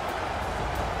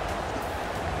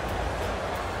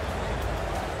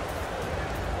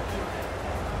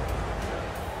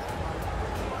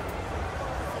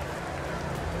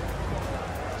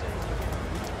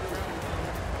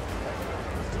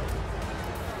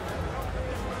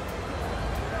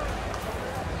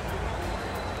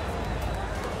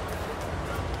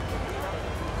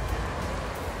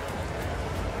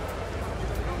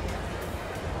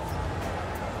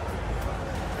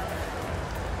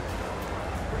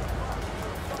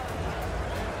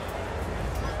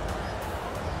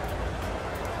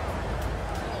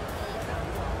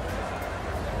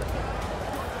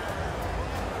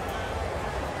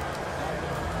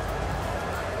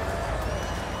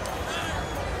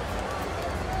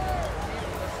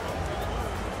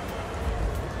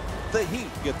 The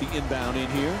Heat get the inbound in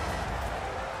here.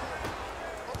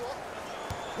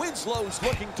 Winslow's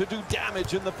looking to do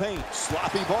damage in the paint.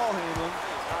 Sloppy ball handling.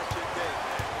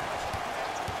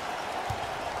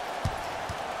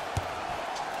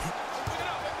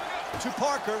 To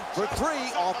Parker for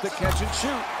 3 off the catch and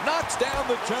shoot. Knocks down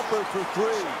the jumper for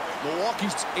 3.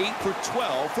 Milwaukee's 8 for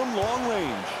 12 from long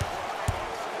range.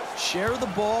 Share the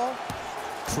ball,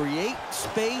 create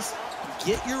space,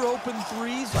 get your open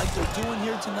threes like they're doing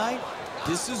here tonight.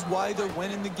 This is why they're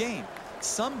winning the game.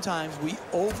 Sometimes we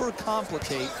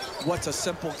overcomplicate what's a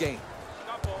simple game.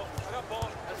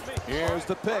 Here's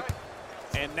the pick.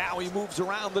 And now he moves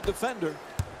around the defender.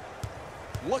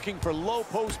 Looking for low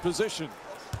post position.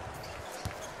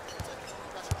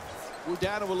 We're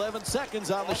down to 11 seconds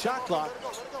on the shot clock.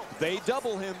 They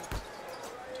double him.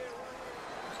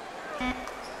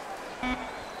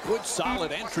 Good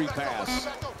solid entry pass.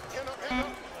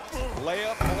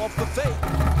 Layup off the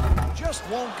fake. Just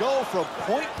won't go from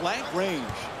point blank range.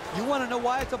 You want to know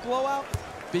why it's a blowout?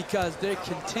 Because they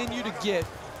continue to get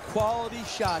quality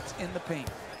shots in the paint.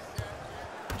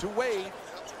 To Wade.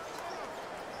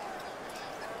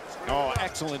 Oh,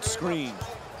 excellent screen.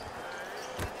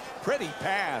 Pretty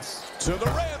pass to the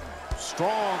rim.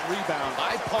 Strong rebound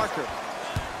by Parker.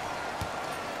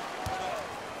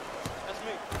 That's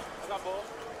me. I got ball.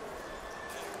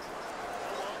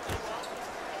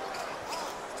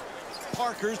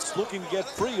 Parker's looking to get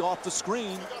free off the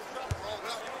screen.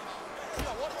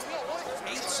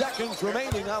 8 seconds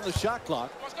remaining on the shot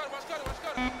clock.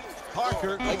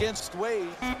 Parker against Wade.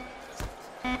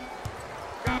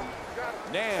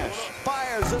 Nash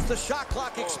fires as the shot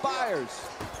clock expires.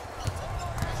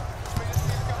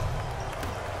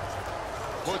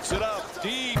 Puts it up,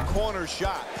 deep corner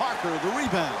shot. Parker the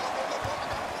rebound.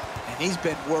 And he's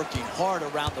been working hard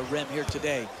around the rim here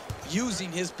today,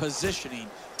 using his positioning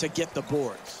to get the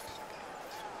boards.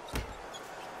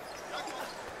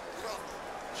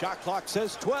 Shot clock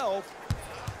says 12.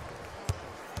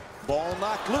 Ball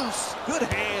knocked loose. Good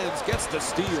hands, gets the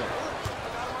steal.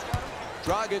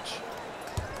 Dragic.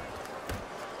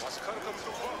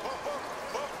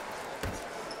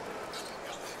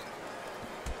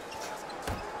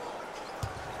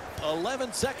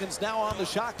 11 seconds now on the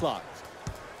shot clock.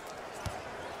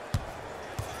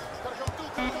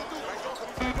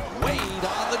 Wade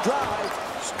on the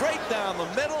drive, straight down the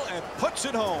middle and puts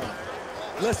it home.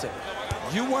 Listen,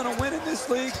 you want to win in this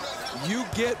league, you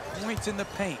get points in the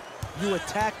paint. You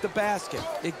attack the basket.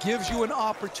 It gives you an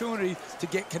opportunity to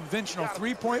get conventional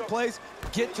three-point plays,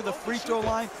 get to the free throw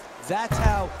line. That's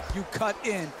how you cut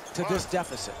in to this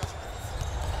deficit.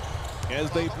 As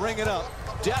they bring it up,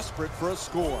 desperate for a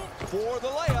score. For the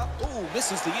layup. Ooh,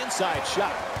 misses the inside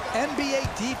shot. NBA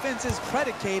defense is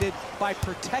predicated by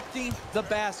protecting the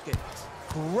basket.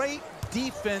 Great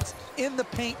defense in the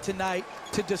paint tonight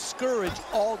to discourage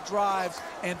all drives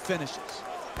and finishes.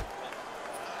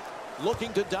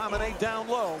 Looking to dominate down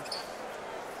low.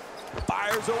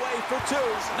 Fires away for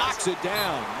two. Knocks it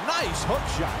down. Nice hook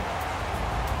shot.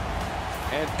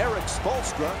 And Eric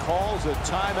Spoelstra calls a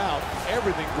timeout.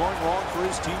 Everything going wrong for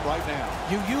his team right now.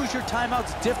 You use your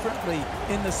timeouts differently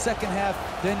in the second half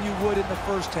than you would in the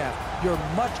first half. You're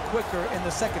much quicker in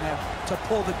the second half to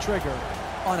pull the trigger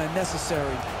on a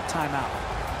necessary timeout.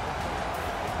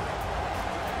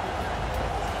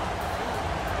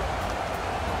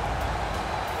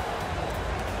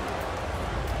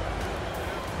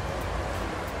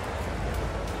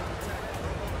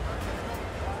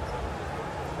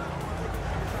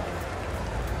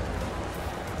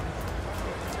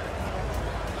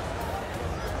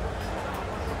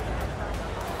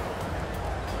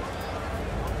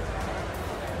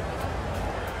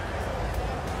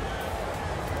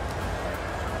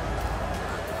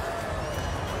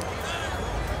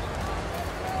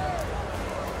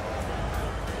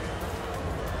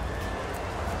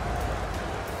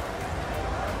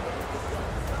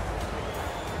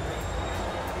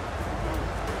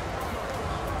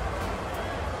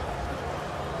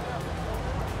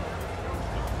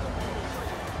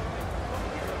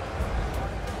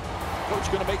 Coach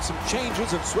going to make some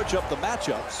changes and switch up the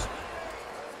matchups.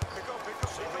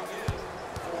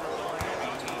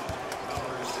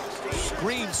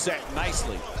 Screen set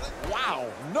nicely. Wow,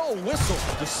 no whistle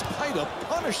despite a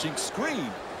punishing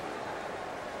screen.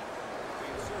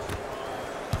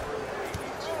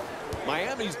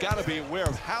 Miami's got to be aware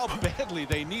of how badly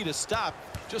they need a stop.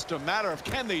 Just a matter of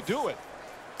can they do it.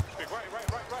 Right.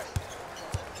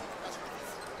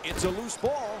 It's a loose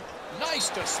ball. Nice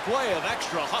display of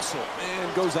extra hustle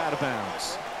and goes out of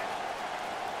bounds.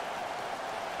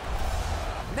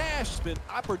 Nash's been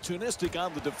opportunistic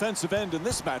on the defensive end in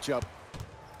this matchup.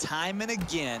 Time and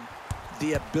again,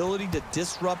 the ability to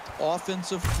disrupt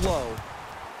offensive flow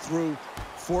through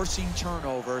forcing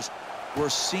turnovers. We're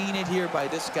seeing it here by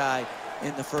this guy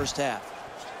in the first half.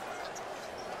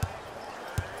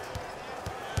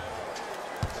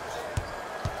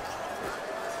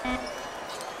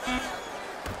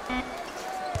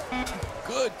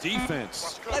 Good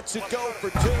defense. Lets it go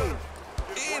for two.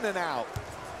 In and out.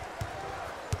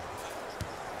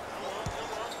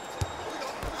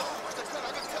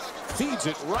 Feeds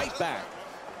it right back.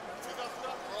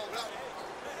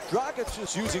 Dragic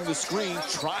is using the screen,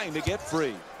 trying to get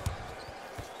free.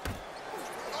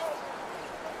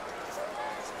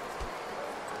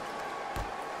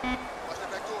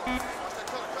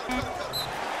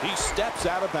 steps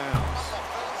out of bounds.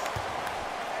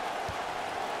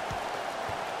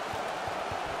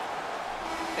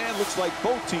 And looks like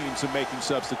both teams are making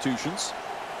substitutions.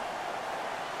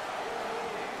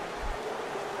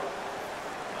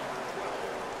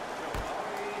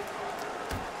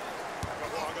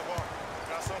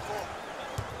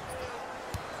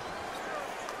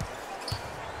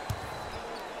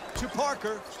 To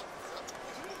Parker.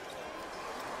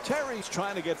 Terry's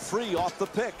trying to get free off the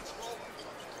pick.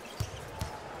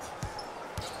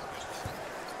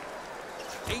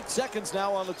 8 seconds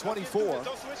now on the 24.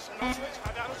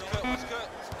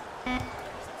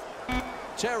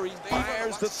 Terry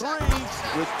fires the three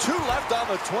with 2 left on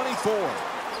the 24.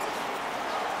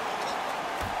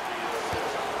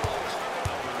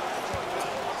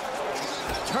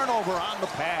 Turnover on the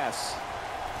pass.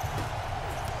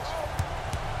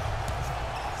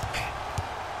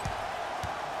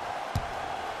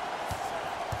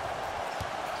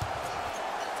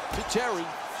 To Terry.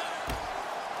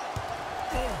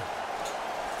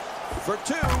 For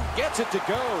 2, gets it to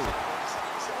go.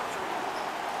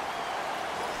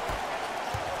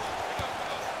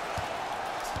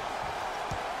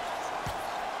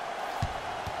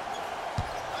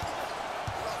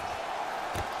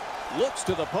 Looks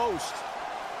to the post.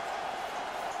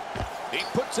 He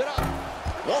puts it up.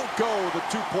 Won't go, the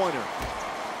 2-pointer.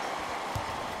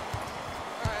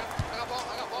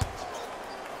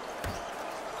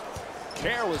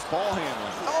 Careless ball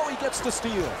handling. Oh, he gets the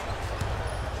steal.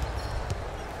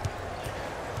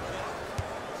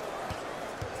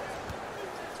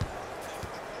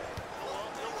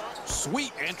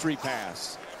 Sweet entry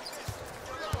pass.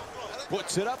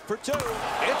 Puts it up for 2.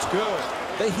 It's good.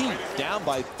 The Heat down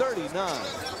by 39.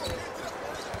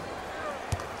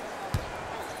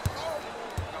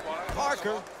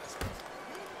 Parker.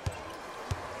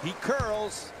 He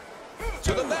curls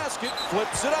to the basket,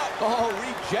 flips it up. Oh,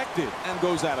 rejected, and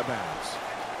goes out of bounds.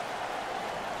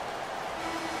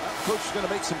 Coach is going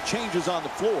to make some changes on the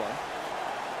floor.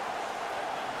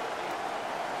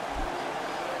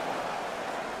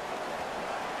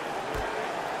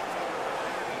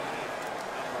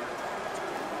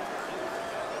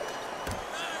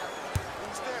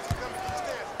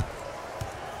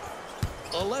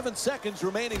 .11 seconds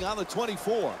remaining on the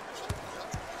 24.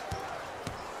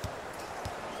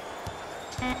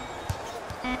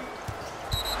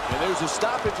 And there's a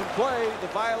stoppage in play. The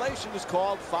violation is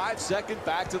called. 5-second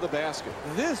back to the basket.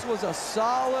 This was a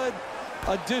solid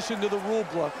addition to the rule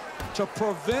book to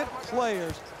prevent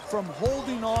players from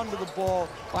holding on to the ball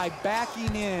by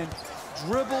backing in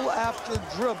dribble after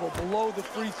dribble below the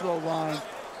free throw line.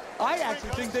 I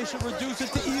actually think they should reduce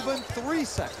it to even 3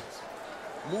 seconds.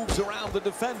 Moves around the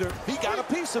defender. He got a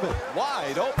piece of it.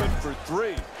 Wide open for 3.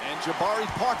 And Jabari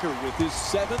Parker with his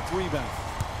 7th rebound.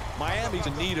 Miami's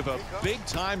in need of a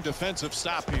big-time defensive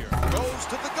stop here. Goes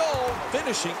to the goal,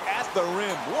 finishing at the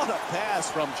rim. What a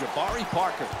pass from Jabari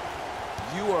Parker.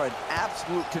 You are in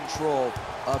absolute control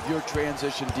of your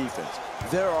transition defense.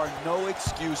 There are no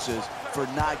excuses for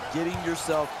not getting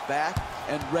yourself back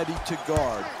and ready to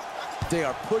guard. They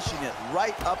are pushing it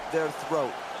right up their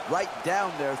throat, right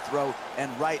down their throat, and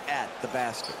right at the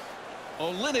basket.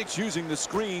 Olynyk's using the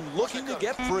screen, looking to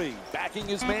get free. Backing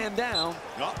his man down.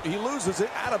 Oh, he loses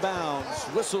it out of bounds.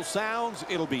 Whistle sounds.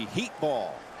 It'll be Heat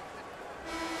ball.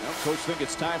 Now, coach thinks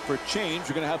it's time for a change.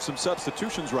 We're going to have some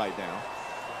substitutions right now.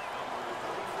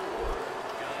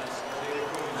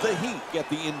 The Heat get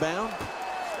the inbound.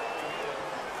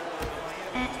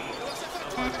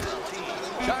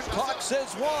 Shot clock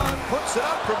says 1. Puts it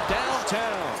up from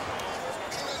downtown.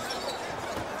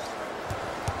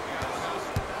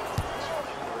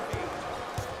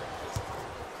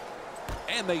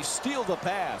 And they steal the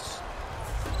pass.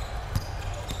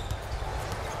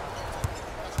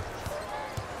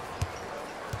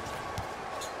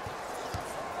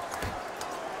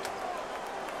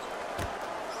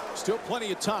 Still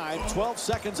plenty of time. 12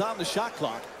 seconds on the shot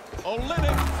clock.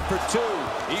 Olynyk for 2.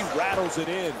 He rattles it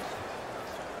in.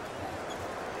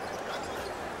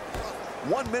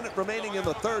 1 minute remaining in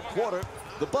the third quarter.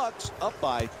 The Bucks up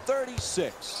by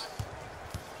 36.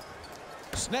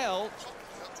 Snell.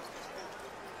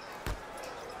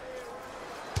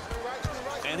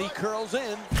 And he curls in,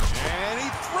 and he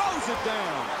throws it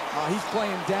down. He's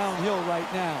playing downhill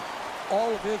right now. All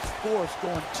of his force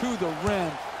going to the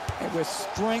rim and with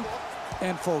strength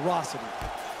and ferocity.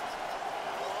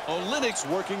 Olynyk's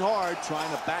working hard, trying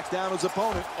to back down his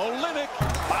opponent. Olynyk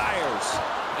fires.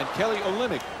 And Kelly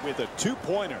Olynyk with a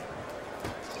 2-pointer.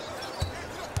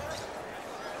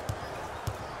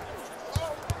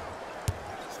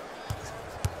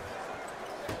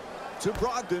 To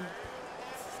Brogdon.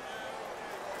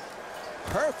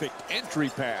 Perfect entry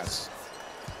pass.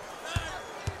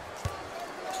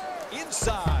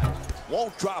 Inside.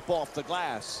 Won't drop off the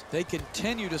glass. They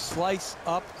continue to slice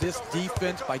up this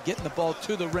defense by getting the ball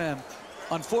to the rim.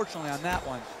 Unfortunately, on that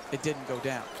one, it didn't go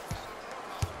down.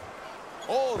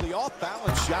 Oh, the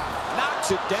off-balance shot.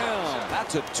 Knocks it down.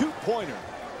 That's a two-pointer.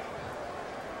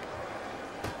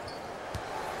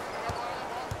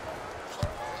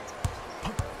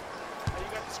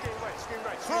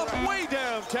 From way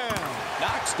downtown.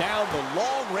 Knocks down the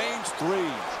long-range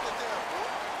three.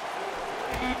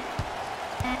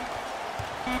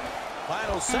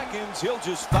 Final seconds, he'll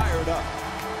just fire it up.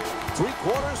 3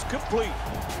 quarters complete.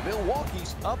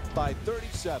 Milwaukee's up by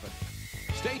 37.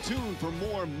 Stay tuned for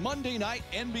more Monday Night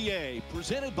NBA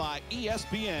presented by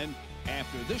ESPN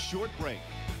after this short break.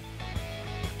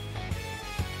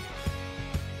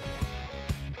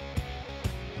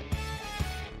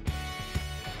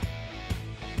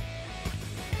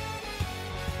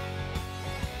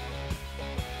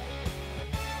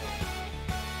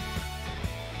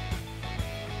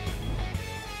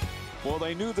 Well,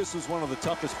 they knew this was one of the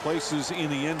toughest places in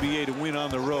the NBA to win on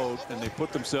the road, and they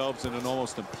put themselves in an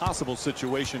almost impossible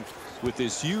situation with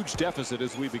this huge deficit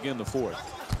as we begin the fourth.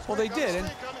 Well, they did, and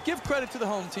give credit to the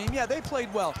home team. Yeah, they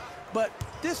played well, but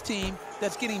this team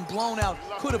that's getting blown out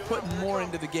could have put more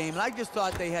into the game, and I just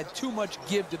thought they had too much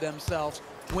give to themselves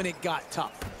when it got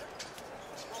tough.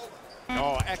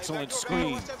 Oh, excellent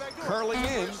screen. Curling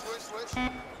in.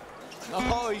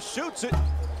 Oh, he shoots it.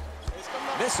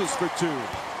 Misses for 2.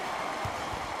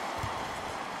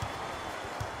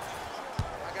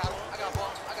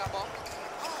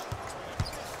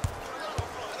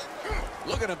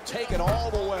 Look at him take it all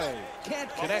the way.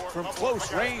 Can't connect from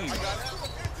close range.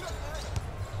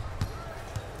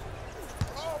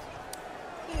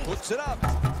 Puts it up.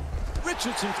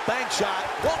 Richardson's bank shot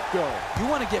won't go. You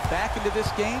want to get back into this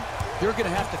game, you're going to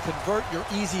have to convert your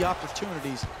easy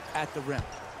opportunities at the rim.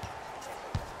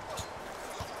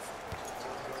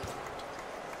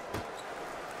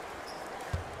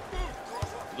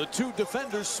 The 2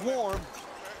 defenders swarm.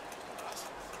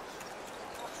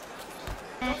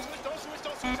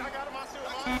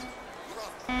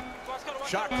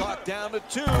 Shot clock down to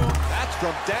 2. That's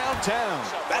from downtown.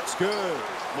 That's good.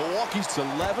 Milwaukee's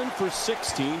 11 for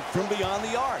 16 from beyond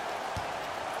the arc.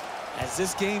 As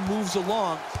this game moves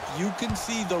along, you can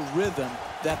see the rhythm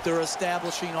that they're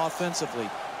establishing offensively,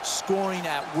 scoring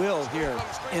at will here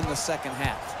in the second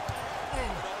half.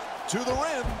 To the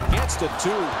rim. Gets to 2.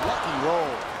 Lucky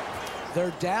roll.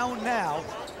 They're down now.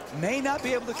 May not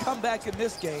be able to come back in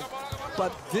this game,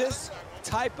 but this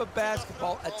type of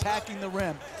basketball, attacking the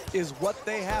rim, is what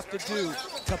they have to do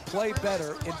to play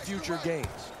better in future games.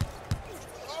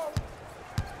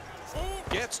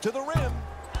 Gets to the rim.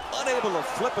 Unable to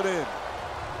flip it in.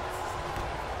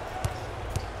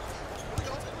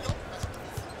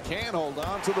 Can't hold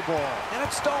on to the ball. And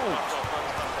it's stolen.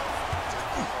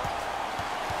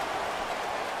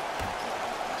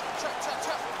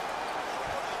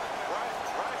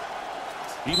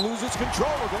 He loses control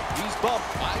of it. He's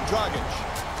bumped by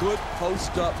Dragic. Good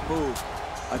post-up move.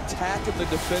 Attacking the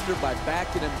defender by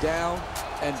backing him down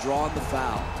and drawing the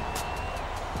foul.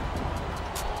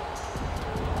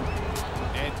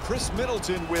 And Chris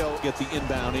Middleton will get the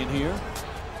inbound in here.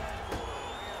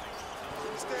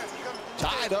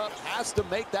 Tied up, has to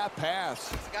make that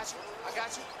pass. I got you. I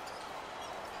got you.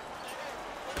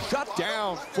 Shut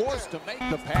down, forced to make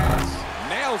the pass.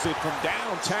 Nails it from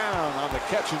downtown on the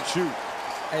catch and shoot.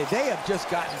 Hey, they have just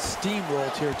gotten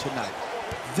steamrolled here tonight.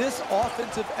 This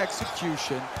offensive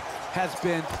execution has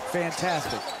been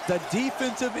fantastic. The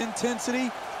defensive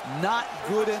intensity, not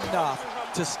good enough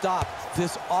to stop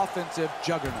this offensive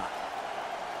juggernaut.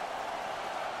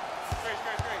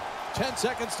 10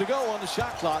 seconds to go on the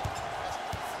shot clock.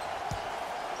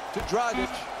 To Dragic.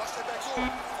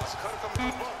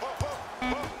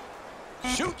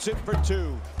 Shoots it for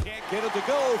 2. Can't get it to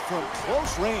go from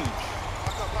close range.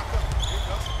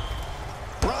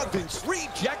 Brogdon's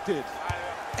rejected.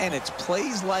 And it's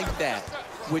plays like that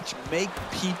which make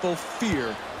people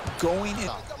fear going in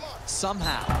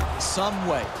somehow, some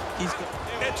way.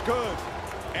 It's good.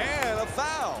 And a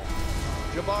foul.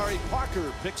 Jabari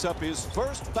Parker picks up his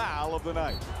first foul of the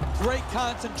night. Great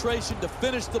concentration to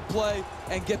finish the play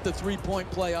and get the three-point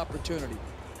play opportunity.